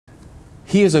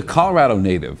He is a Colorado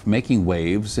native making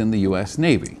waves in the U.S.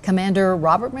 Navy. Commander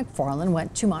Robert McFarlin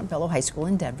went to Montbello High School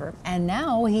in Denver, and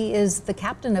now he is the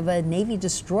captain of a Navy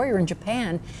destroyer in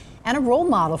Japan and a role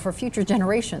model for future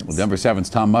generations. Well, Denver 7's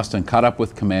Tom Mustin caught up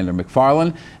with Commander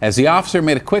McFarlin as the officer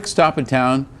made a quick stop in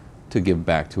town to give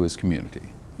back to his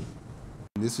community.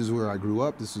 This is where I grew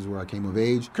up. This is where I came of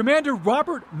age. Commander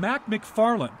Robert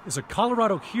McFarlin is a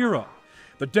Colorado hero.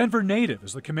 The Denver native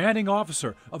is the commanding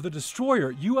officer of the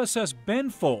destroyer USS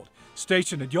Benfold,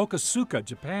 stationed at Yokosuka,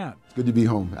 Japan. It's good to be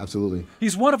home, absolutely.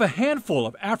 He's one of a handful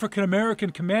of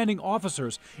African-American commanding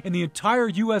officers in the entire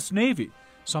U.S. Navy,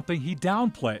 something he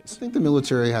downplays. I think the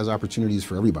military has opportunities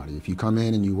for everybody. If you come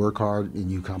in and you work hard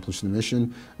and you accomplish the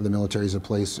mission, the military is a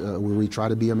place where we try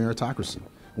to be a meritocracy,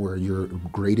 where you're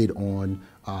graded on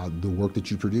the work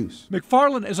that you produce.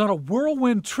 McFarlin is on a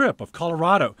whirlwind trip of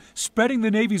Colorado, spreading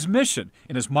the Navy's mission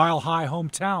in his mile-high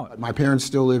hometown. My parents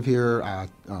still live here.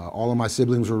 All of my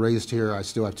siblings were raised here. I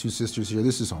still have 2 sisters here.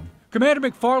 This is home. Commander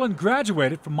McFarlin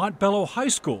graduated from Montbello High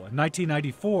School in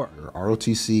 1994.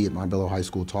 ROTC at Montbello High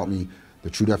School taught me the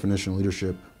true definition of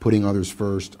leadership, putting others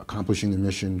first, accomplishing the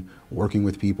mission, working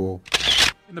with people.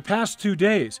 In the past 2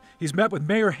 days, he's met with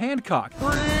Mayor Hancock.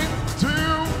 3, 2,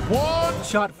 1.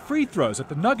 Shot free throws at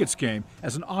the Nuggets game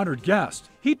as an honored guest.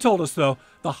 He told us, though,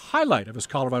 the highlight of his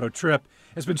Colorado trip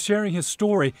has been sharing his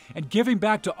story and giving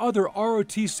back to other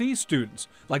ROTC students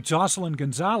like Jocelyn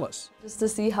Gonzalez. Just to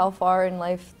see how far in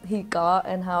life he got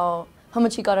and how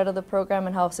much he got out of the program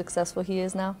and how successful he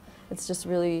is now. It's just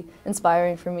really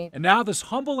inspiring for me. And now this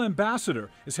humble ambassador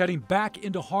is heading back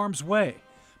into harm's way.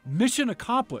 Mission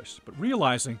accomplished, but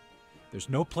realizing there's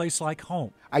no place like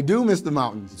home. I do miss the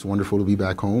mountains. It's wonderful to be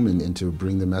back home and to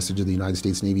bring the message of the United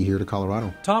States Navy here to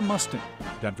Colorado. Tom Mustin,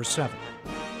 Denver 7.